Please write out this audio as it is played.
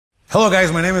Hello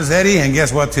guys, my name is Eddie, and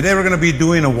guess what? Today we're going to be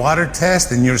doing a water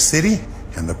test in your city.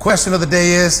 And the question of the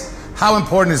day is, how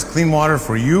important is clean water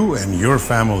for you and your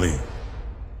family?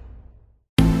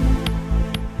 All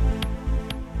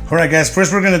right guys,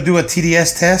 first we're going to do a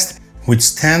TDS test, which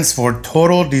stands for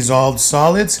Total Dissolved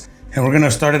Solids. And we're going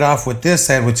to start it off with this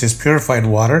side, which is purified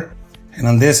water. And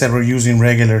on this side, we're using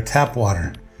regular tap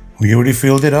water. We already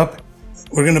filled it up.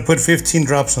 We're going to put 15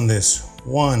 drops on this.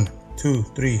 1, 2,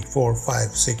 3, 4, 5,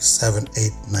 6, 7,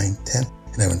 8, 9, 10,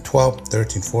 11, 12,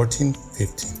 13, 14,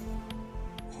 15.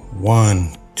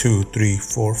 1, 2, 3,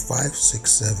 4, 5,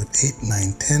 6, 7, 8,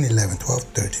 9, 10, 11, 12,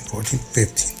 13, 14,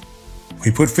 15.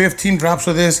 We put 15 drops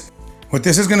of this. What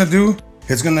this is going to do,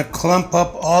 it's going to clump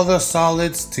up all the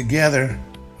solids together.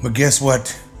 But guess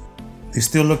what? They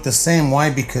still look the same.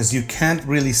 Why? Because you can't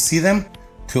really see them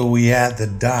till we add the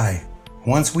dye.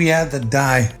 Once we add the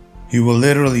dye, you will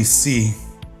literally see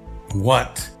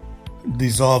what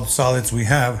dissolved solids we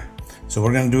have. So what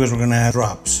we're going to do is we're going to add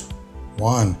drops.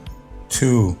 1,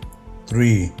 2,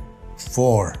 3,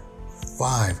 4,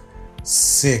 5,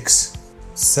 6,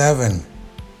 7,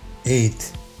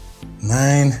 8,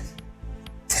 9,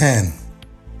 10.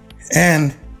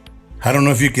 And I don't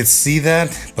know if you could see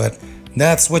that, but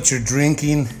that's what you're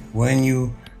drinking when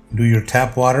you do your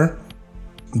tap water.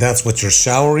 That's what you're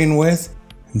showering with.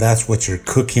 That's what you're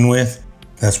cooking with.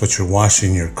 That's what you're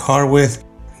washing your car with.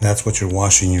 That's what you're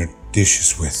washing your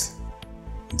dishes with.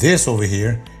 This over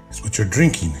here is what you're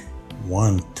drinking.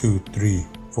 1, 2, 3,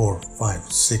 4, 5,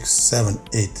 6, 7,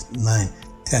 8, 9,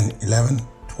 10, 11,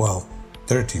 12,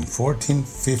 13, 14,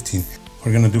 15.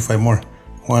 We're gonna do 5 more.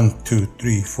 1, 2,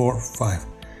 3, 4, 5.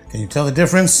 Can you tell the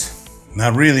difference?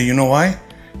 Not really. You know why?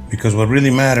 Because what really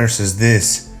matters is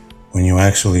this, when you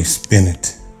actually spin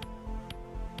it.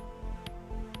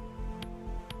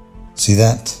 See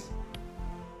that?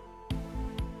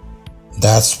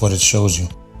 That's what it shows you.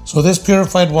 So this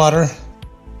purified water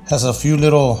has a few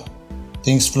little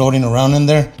things floating around in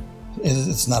there.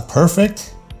 It's not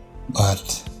perfect,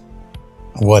 but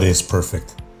what is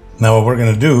perfect? Now what we're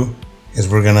gonna do is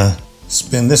we're gonna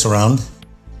spin this around,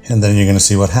 and then you're gonna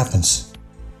see what happens.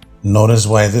 Notice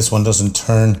why this one doesn't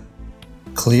turn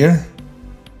clear.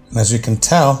 And as you can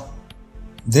tell,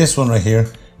 this one right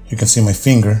here, you can see my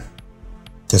finger.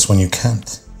 This one you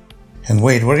can't. And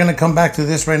wait, we're gonna come back to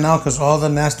this right now because all the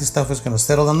nasty stuff is gonna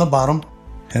settle on the bottom.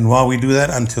 And while we do that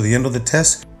until the end of the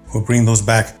test, we'll bring those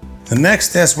back. The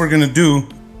next test we're gonna do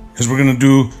is we're gonna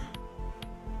do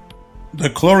the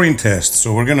chlorine test.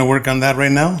 So we're gonna work on that right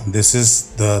now. This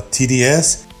is the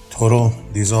TDS Total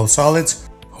Dissolved Solids,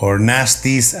 or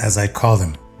nasties as I call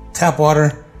them. Tap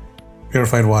water,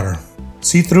 purified water.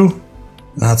 See-through,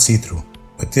 not see-through.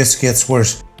 But this gets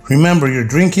worse. Remember, you're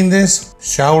drinking this,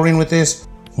 showering with this,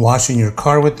 washing your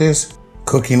car with this,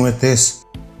 cooking with this,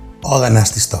 all that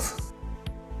nasty stuff.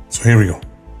 So here we go.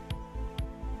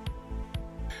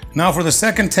 Now for the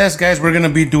second test, guys, we're gonna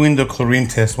be doing the chlorine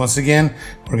test. Once again,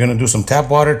 we're gonna do some tap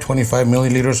water, 25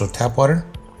 milliliters of tap water,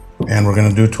 and we're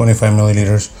gonna do 25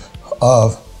 milliliters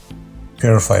of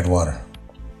purified water.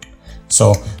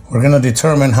 So we're gonna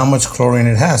determine how much chlorine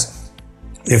it has.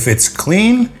 If it's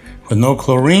clean with no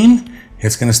chlorine,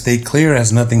 it's gonna stay clear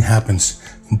as nothing happens.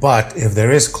 But if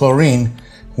there is chlorine,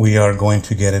 we are going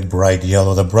to get it bright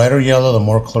yellow. The brighter yellow, the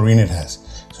more chlorine it has.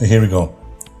 So here we go.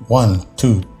 1,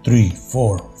 2, 3,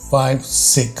 4, 5,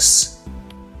 6.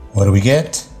 What do we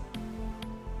get?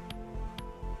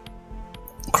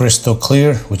 Crystal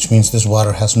clear, which means this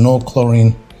water has no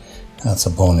chlorine. That's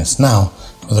a bonus. Now,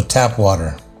 for the tap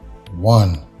water.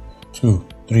 1, 2,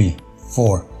 3,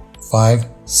 4, 5,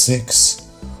 6.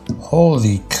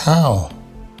 Holy cow.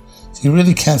 You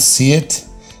really can't see it.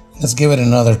 Let's give it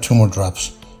another 2 more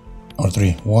drops. Or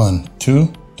 3. 1,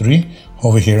 2, 3.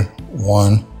 Over here.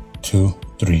 1, 2,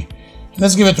 3.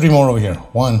 Let's give it 3 more over here.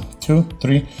 1, 2,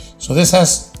 3. So this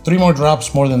has 3 more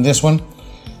drops more than this one.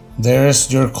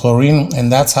 There's your chlorine, and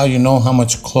that's how you know how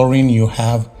much chlorine you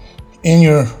have in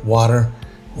your water,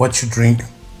 what you drink,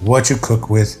 what you cook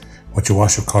with, what you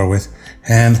wash your car with,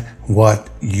 and what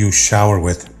you shower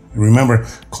with. Remember,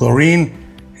 chlorine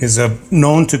is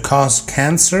known to cause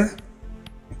cancer.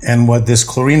 And what this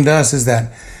chlorine does is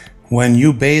that when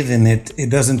you bathe in it, it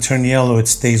doesn't turn yellow, it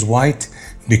stays white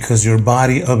because your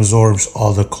body absorbs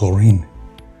all the chlorine.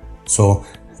 So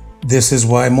this is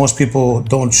why most people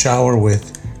don't shower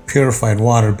with purified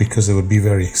water, because it would be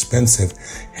very expensive.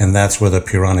 And that's where the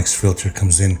Puronics filter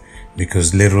comes in,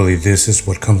 because literally this is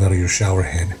what comes out of your shower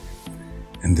head.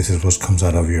 And this is what comes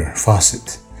out of your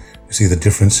faucet. You see the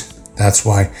difference? That's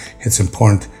why it's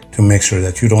important to make sure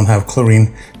that you don't have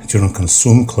chlorine, that that you don't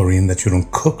consume chlorine, that you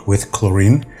don't cook with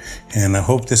chlorine. And I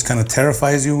hope this kind of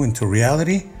terrifies you into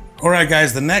reality. All right,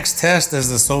 guys, the next test is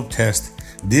the soap test.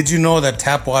 Did you know that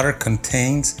tap water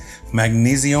contains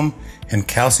magnesium and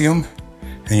calcium?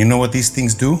 And you know what these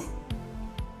things do?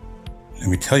 Let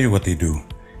me tell you what they do.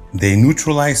 They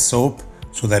neutralize soap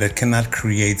so that it cannot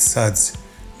create suds.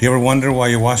 Do you ever wonder why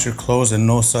you wash your clothes and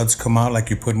no suds come out, like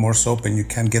you put more soap and you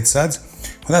can't get suds?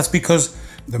 Well, that's because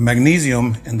the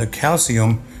magnesium and the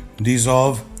calcium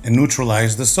dissolve and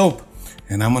neutralize the soap.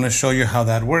 And I'm gonna show you how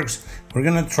that works. We're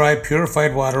gonna try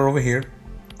purified water over here,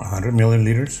 100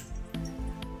 milliliters,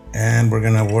 and we're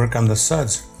gonna work on the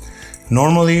suds.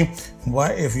 Normally,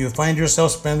 if you find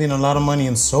yourself spending a lot of money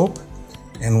in soap,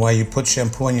 and why you put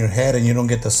shampoo on your head and you don't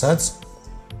get the suds,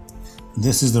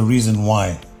 this is the reason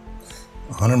why.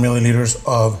 100 milliliters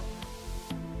of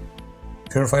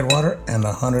purified water and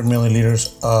 100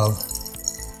 milliliters of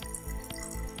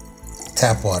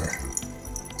tap water.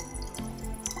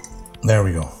 There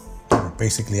we go. We're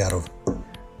basically out of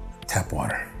tap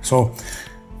water. So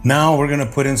now we're gonna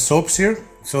put in soaps here.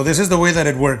 So this is the way that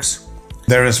it works.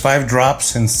 There is 5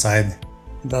 drops inside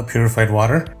the purified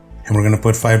water, and we're gonna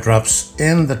put 5 drops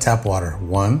in the tap water.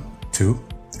 1, 2,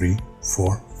 3,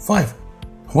 4, 5.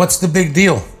 What's the big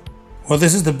deal? Well,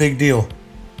 this is the big deal.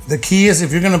 The key is,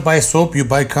 if you're gonna buy soap, you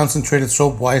buy concentrated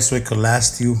soap. Why? So it could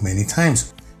last you many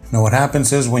times. Now what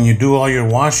happens is, when you do all your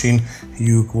washing,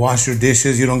 you wash your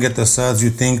dishes, you don't get the suds, you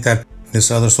think that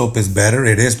this other soap is better.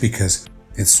 It is, because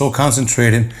it's so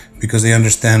concentrated, because they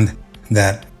understand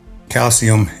that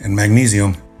calcium and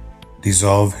magnesium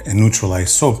dissolve and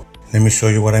neutralize soap. Let me show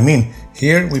you what I mean.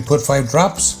 Here we put 5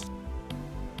 drops,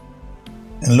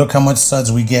 and look how much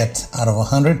suds we get out of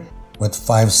 100 with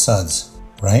 5 suds,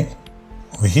 right?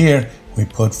 Over here we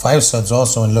put 5 suds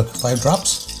also, and look, 5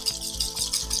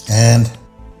 drops, and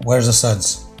where's the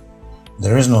suds?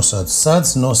 There is no suds.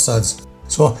 Suds, no suds.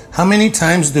 So how many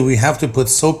times do we have to put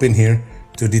soap in here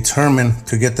to determine,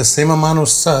 to get the same amount of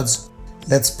suds?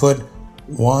 Let's put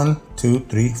 1, 2,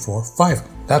 3, 4, 5.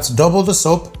 That's double the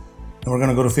soap, and we're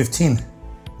gonna go to 15.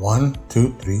 1,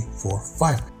 2, 3, 4,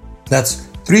 5. That's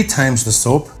 3 times the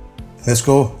soap. Let's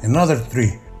go another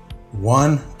 3.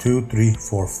 1, 2, 3,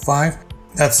 4, 5.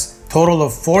 That's total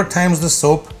of 4 times the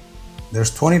soap. There's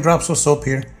 20 drops of soap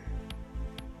here.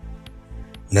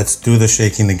 Let's do the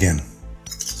shaking again.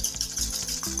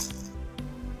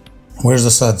 Where's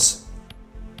the suds?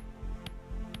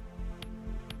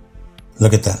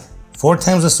 Look at that. 4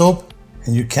 times the soap,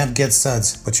 and you can't get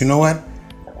suds. But you know what?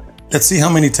 Let's see how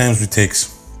many times it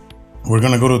takes. We're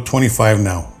gonna go to 25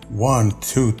 now. 1,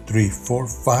 2, 3, 4,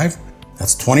 5.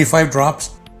 That's 25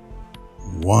 drops.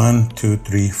 1, 2,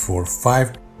 3, 4,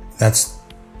 5. That's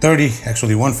 30.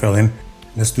 Actually, 1 fell in.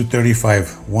 Let's do 35.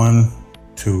 1,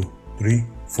 2, 3,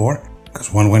 4.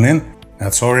 Because 1 went in.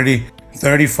 That's already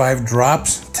 35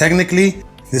 drops. Technically,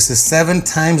 this is 7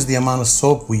 times the amount of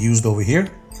soap we used over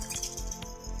here.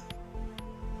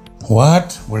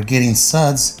 What? We're getting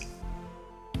suds.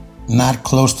 Not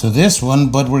close to this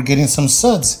one, but we're getting some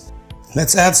suds.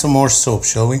 Let's add some more soap,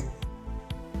 shall we?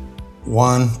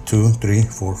 1, 2, 3,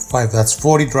 4, 5. That's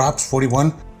 40 drops.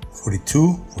 41,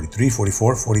 42, 43,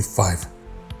 44, 45.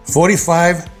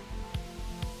 45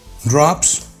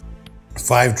 drops,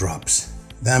 5 drops.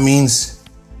 That means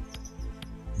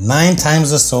 9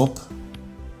 times the soap.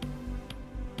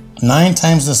 9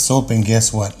 times the soap, and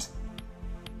guess what?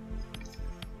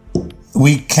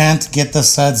 We can't get the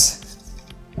suds.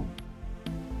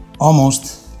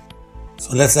 Almost.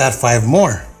 So let's add 5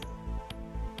 more.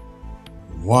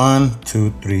 1,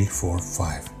 2, 3, 4,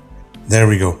 5. There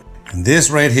we go. And this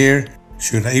right here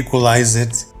should equalize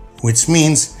it, which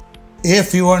means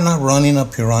if you are not running a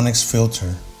Puronics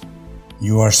filter,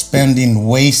 you are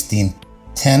wasting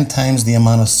 10 times the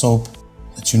amount of soap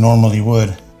that you normally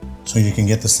would, so you can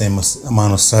get the same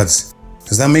amount of suds.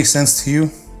 Does that make sense to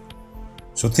you?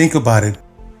 So think about it.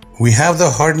 We have the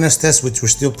hardness test, which we're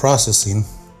still processing.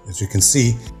 As you can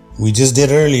see, we just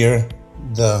did earlier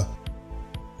the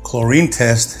chlorine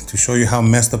test to show you how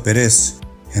messed up it is.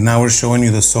 And now we're showing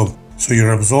you the soap. So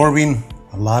you're absorbing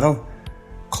a lot of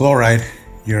chloride.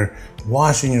 You're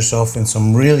washing yourself in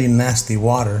some really nasty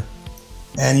water,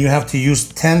 and you have to use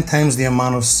 10 times the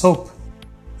amount of soap.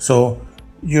 So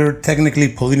you're technically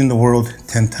polluting the world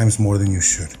 10 times more than you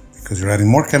should, because you're adding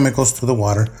more chemicals to the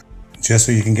water just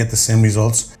so you can get the same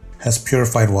results as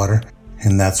purified water.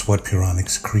 And that's what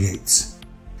Puronics creates.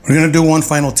 We're gonna do one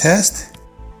final test,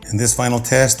 and this final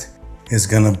test is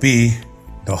gonna be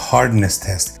the hardness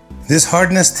test. This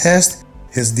hardness test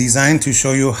is designed to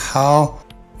show you how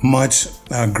much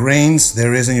grains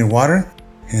there is in your water,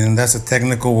 and that's a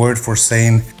technical word for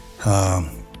saying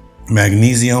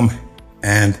magnesium,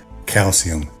 and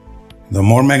calcium. The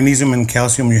more magnesium and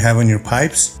calcium you have in your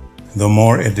pipes, the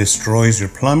more it destroys your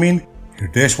plumbing, your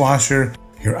dishwasher,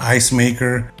 your ice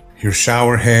maker, your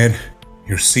shower head,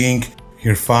 your sink,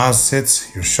 your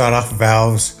faucets, your shut-off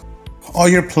valves, all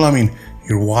your plumbing,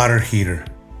 your water heater.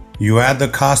 You add the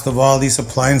cost of all these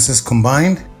appliances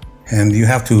combined, and you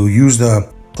have to use the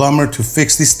plumber to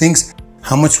fix these things.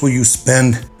 How much will you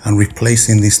spend on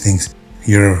replacing these things?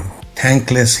 Your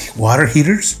tankless water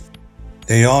heaters,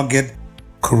 they all get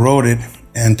corroded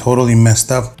and totally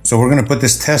messed up. So we're gonna put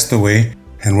this test away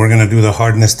and we're gonna do the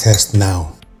hardness test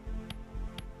now.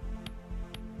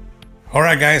 All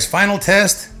right guys, final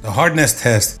test, the hardness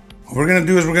test. What we're gonna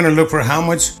do is we're gonna look for how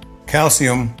much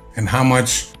calcium and how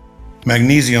much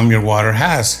magnesium your water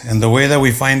has. And the way that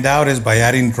we find out is by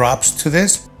adding drops to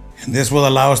this. And this will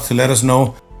allow us to let us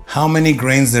know how many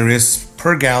grains there is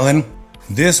per gallon.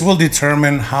 This will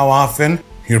determine how often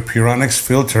your Puronics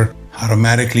filter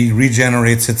automatically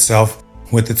regenerates itself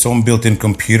with its own built-in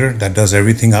computer that does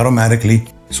everything automatically,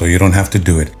 so you don't have to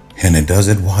do it. And it does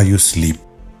it while you sleep.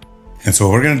 And so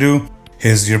what we're gonna do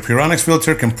is your Puronics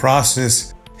filter can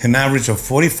process an average of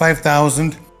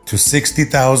 45,000 to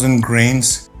 60,000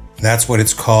 grains. That's what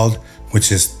it's called,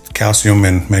 which is calcium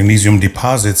and magnesium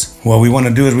deposits. What we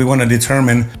wanna do is we wanna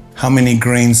determine how many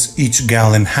grains each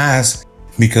gallon has,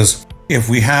 because if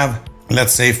we have,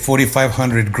 let's say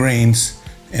 4,500 grains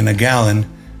in a gallon,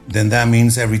 then that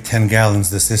means every 10 gallons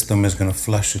the system is gonna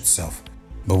flush itself.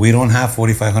 But we don't have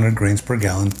 4,500 grains per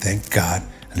gallon, thank God,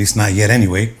 at least not yet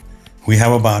anyway. We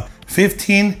have about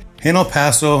 15 in El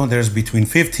Paso. There's between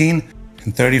 15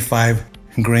 and 35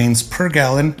 grains per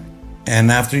gallon.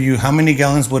 And after how many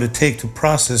gallons would it take to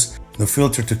process the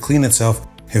filter to clean itself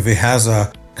if it has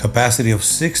a capacity of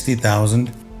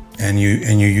 60,000 and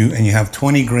you have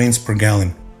 20 grains per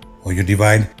gallon? Well, you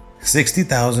divide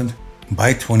 60,000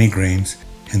 by 20 grains,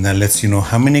 and that lets you know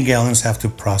how many gallons have to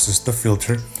process the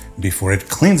filter before it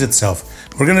cleans itself.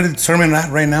 We're gonna determine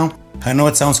that right now. I know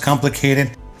it sounds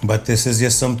complicated, but this is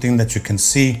just something that you can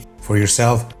see for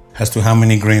yourself as to how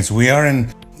many grains. We are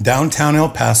in downtown El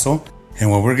Paso, and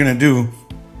what we're gonna do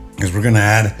is we're gonna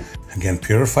add, again,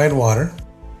 purified water,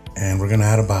 and we're gonna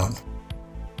add about,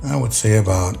 I would say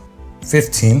about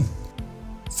 15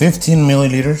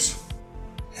 milliliters,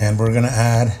 and we're gonna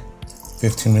add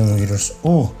 15 milliliters.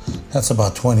 Oh, that's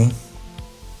about 20.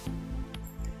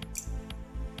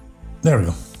 There we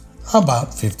go.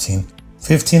 About 15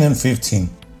 and 15.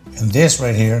 And this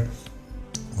right here,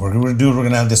 what we're gonna do, we're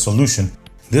gonna add the solution.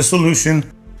 This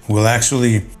solution will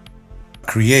actually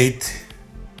create,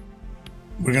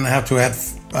 we're gonna have to add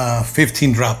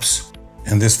 15 drops.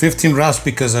 And there's 15 drops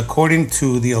because according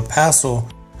to the El Paso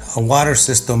water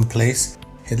system place,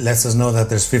 it lets us know that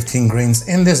there's 15 grains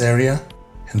in this area.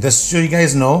 And just so you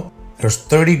guys know, there's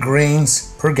 30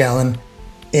 grains per gallon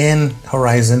in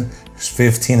Horizon. There's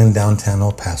 15 in downtown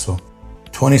El Paso,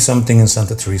 20 something in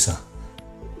Santa Teresa.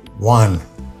 1,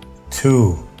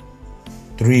 2,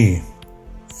 3,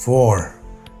 4,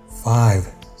 5,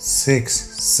 6,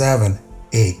 7,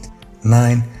 8,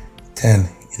 9, 10,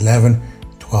 11,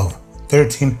 12,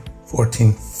 13,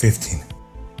 14, 15.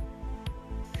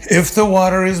 If the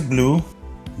water is blue,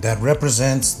 that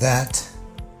represents that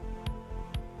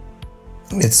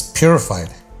it's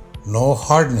purified, no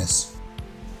hardness.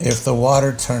 If the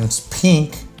water turns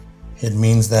pink, it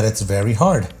means that it's very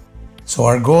hard. So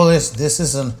our goal is, this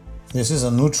is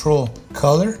a neutral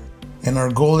color, and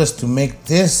our goal is to make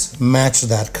this match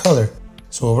that color.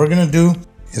 So what we're gonna do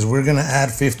is we're gonna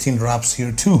add 15 drops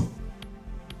here too.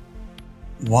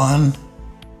 1,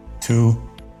 2,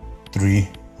 3,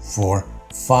 4,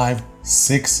 5,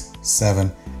 6,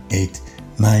 7, 8,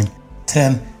 9,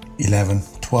 10, 11,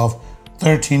 12,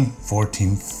 13,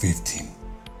 14, 15.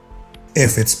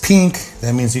 If it's pink,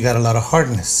 that means you got a lot of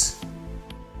hardness,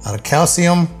 a lot of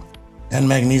calcium and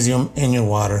magnesium in your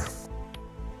water.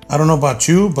 I don't know about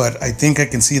you, but I think I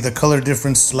can see the color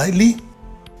difference slightly.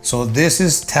 So this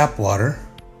is tap water.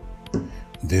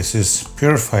 This is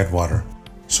purified water.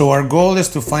 So our goal is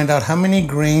to find out how many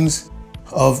grains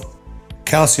of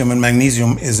calcium and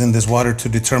magnesium is in this water to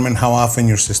determine how often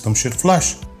your system should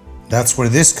flush. That's where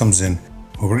this comes in.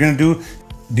 What we're gonna do,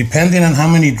 depending on how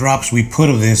many drops we put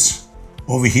of this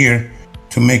over here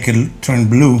to make it turn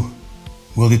blue,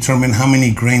 will determine how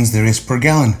many grains there is per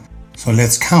gallon. So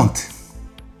let's count.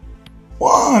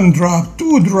 1 drop,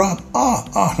 2 drop,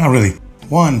 not really.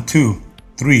 1, 2,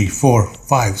 3, 4,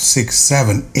 5, 6,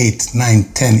 7, 8, 9,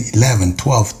 10, 11,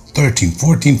 12, 13,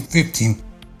 14, 15.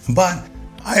 But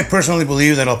I personally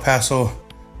believe that El Paso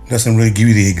doesn't really give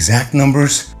you the exact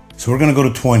numbers. So we're gonna go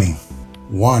to 20.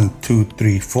 1, 2,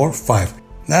 3, 4, 5.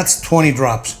 That's 20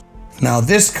 drops. Now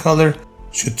this color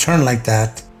should turn like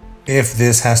that if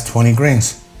this has 20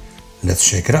 grains. Let's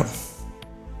shake it up.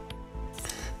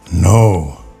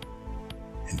 No,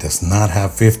 it does not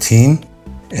have 15.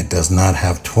 It does not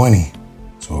have 20.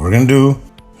 So what we're gonna do,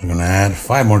 we're gonna add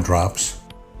 5 more drops.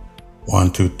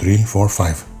 1, 2, 3, 4,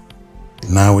 5.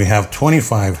 Now we have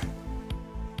 25.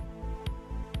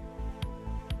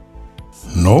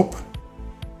 Nope.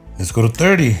 Let's go to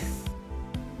 30.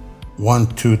 1,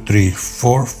 2, 3,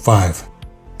 4, 5.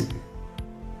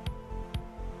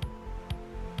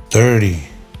 30.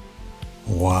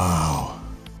 Wow.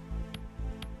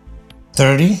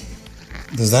 30?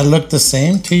 Does that look the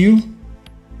same to you?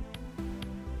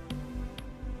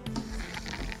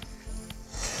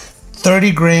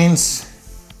 30 grains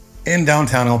in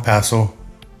downtown El Paso.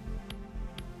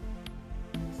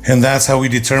 And that's how we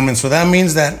determine. So that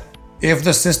means that if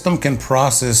the system can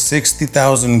process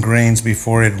 60,000 grains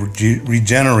before it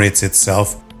regenerates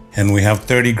itself, and we have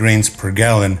 30 grains per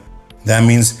gallon, that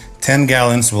means 10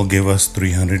 gallons will give us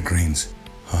 300 grains.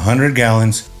 100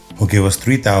 gallons will give us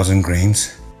 3,000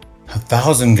 grains.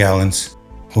 1,000 gallons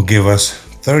will give us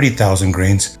 30,000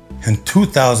 grains. And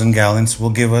 2,000 gallons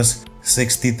will give us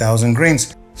 60,000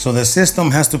 grains. So the system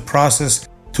has to process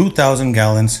 2,000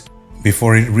 gallons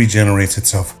before it regenerates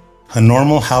itself. A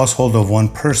normal household of one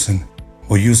person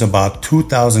will use about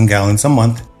 2,000 gallons a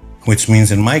month, which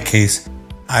means in my case,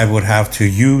 I would have to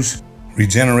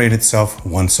regenerate itself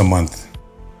once a month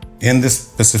in this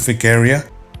specific area.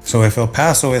 So if El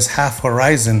Paso is half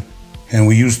Horizon and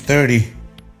we use 30,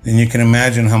 then you can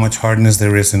imagine how much hardness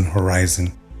there is in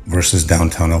Horizon versus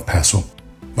downtown El Paso.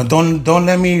 But don't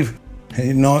let me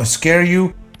scare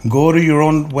you. Go to your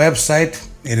own website.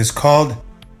 It is called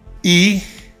ewg.org.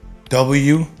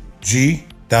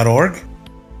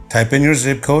 Type in your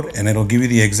zip code and it'll give you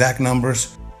the exact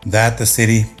numbers that the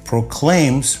city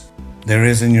proclaims there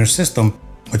is in your system.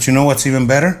 But you know what's even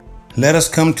better? Let us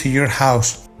come to your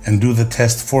house and do the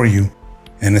test for you.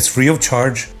 And it's free of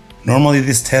charge. Normally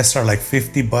these tests are like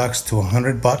 $50 to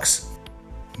 $100.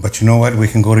 But you know what? We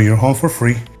can go to your home for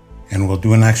free and we'll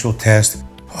do an actual test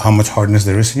of how much hardness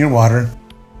there is in your water,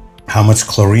 how much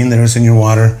chlorine there is in your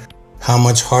water, how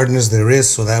much hardness there is,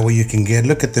 so that way you can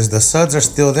look at this, the suds are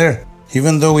still there.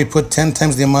 Even though we put 10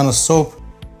 times the amount of soap,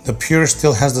 the Pure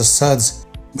still has the suds,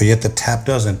 but yet the tap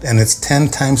doesn't, and it's 10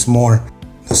 times more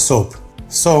the soap.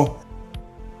 So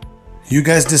you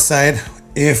guys decide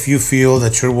if you feel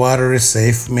that your water is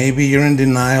safe. Maybe you're in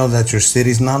denial that your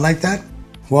city's not like that.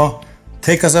 Well,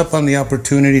 take us up on the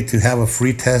opportunity to have a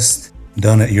free test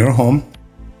done at your home,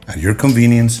 at your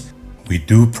convenience. We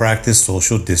do practice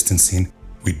social distancing.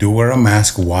 We do wear a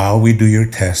mask while we do your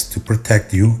test to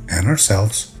protect you and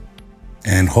ourselves.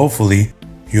 And hopefully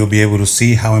you'll be able to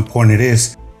see how important it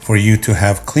is for you to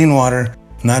have clean water,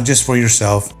 not just for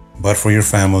yourself, but for your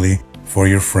family, for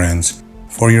your friends,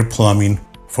 for your plumbing,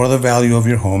 for the value of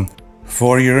your home,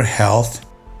 for your health,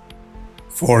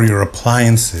 for your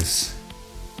appliances,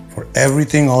 for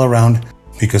everything all around,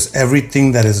 because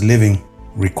everything that is living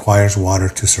requires water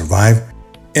to survive.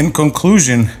 In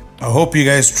conclusion, I hope you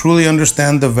guys truly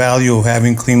understand the value of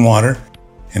having clean water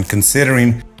and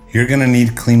considering you're gonna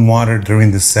need clean water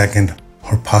during the second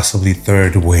or possibly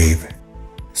third wave.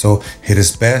 So it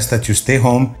is best that you stay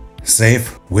home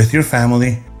safe with your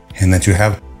family and that you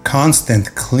have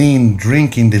constant, clean,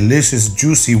 drinking, delicious,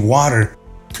 juicy water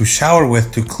to shower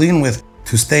with, to clean with,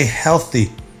 to stay healthy.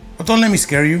 But don't let me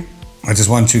scare you. I just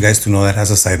want you guys to know that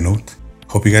as a side note.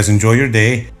 Hope you guys enjoy your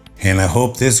day, and I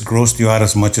hope this grossed you out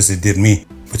as much as it did me.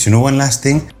 But you know one last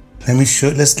thing? Let's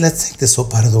take this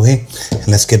soap out of the way and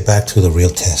let's get back to the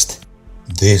real test.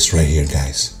 This right here,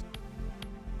 guys.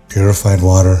 Purified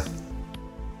water.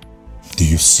 Do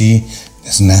you see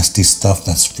this nasty stuff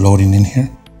that's floating in here?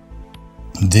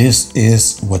 This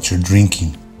is what you're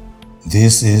drinking.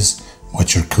 This is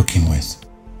what you're cooking with.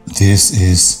 This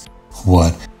is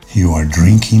what you are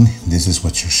drinking. This is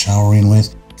what you're showering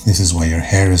with. This is why your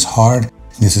hair is hard.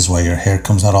 This is why your hair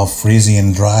comes out all frizzy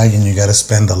and dry and you gotta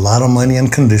spend a lot of money on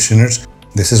conditioners.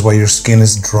 This is why your skin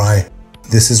is dry.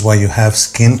 This is why you have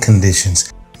skin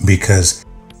conditions, because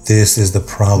this is the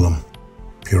problem.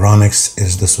 Puronics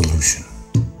is the solution.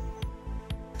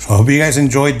 So I hope you guys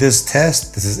enjoyed this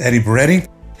test. This is Eddie Barretti,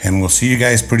 and we'll see you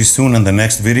guys pretty soon on the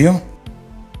next video.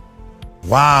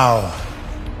 Wow.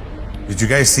 Did you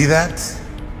guys see that?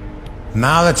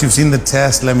 Now that you've seen the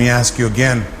test, let me ask you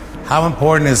again. How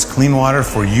important is clean water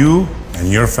for you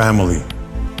and your family?